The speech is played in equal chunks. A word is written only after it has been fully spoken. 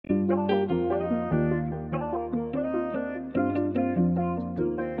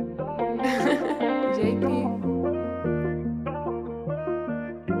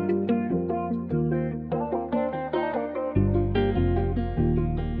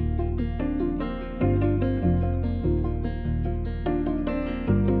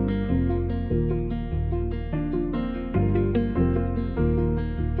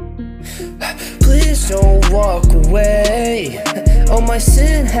don't walk away. Oh, my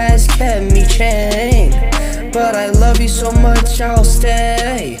sin has kept me chained, but I love you so much I'll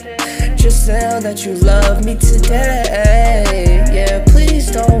stay. Just now that you love me today. Yeah, please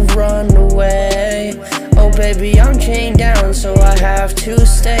don't run away. Oh baby, I'm chained down, so I have to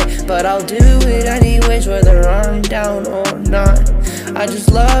stay, but I'll do it anyways, whether I'm down or not. I just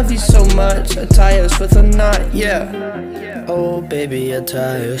love you so much, I tie us with a knot, yeah. Oh baby, I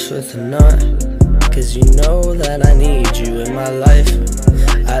tie us with a knot, cause you know that I need you in my life.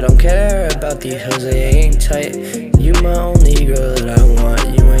 I don't care about these hoes, they ain't tight. You my only girl that I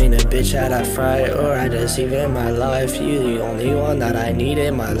want. You ain't a bitch that I fry or I deceive in my life. You the only one that I need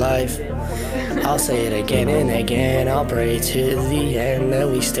in my life. I'll say it again and again, I'll pray to the end that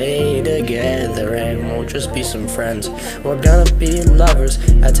we stay together and won't just be some friends. We're gonna be lovers,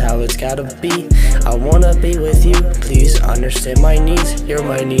 that's how it's gotta be. I wanna be with you, please understand my needs. You're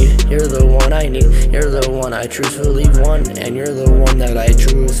my need, you're the one I need. You're the one I truthfully want, and you're the one that I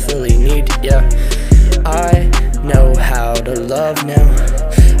truthfully need, yeah. I know how to love now,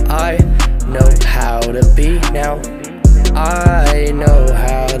 I know how to be now, I know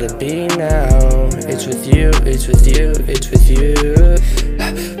how to be now. It's with you, it's with you, it's with you.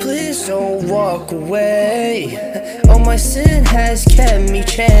 Please don't walk away. Oh, my sin has kept me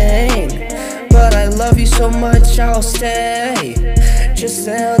chained, but I love you so much I'll stay. Just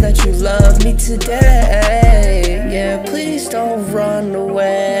now that you love me today. Yeah, please don't run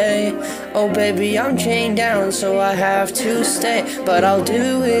away. Oh baby, I'm chained down, so I have to stay, but I'll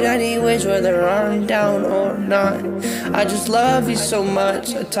do it anyways, whether I'm down or not. I just love you so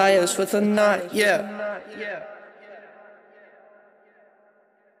much, I tie us with a knot, yeah.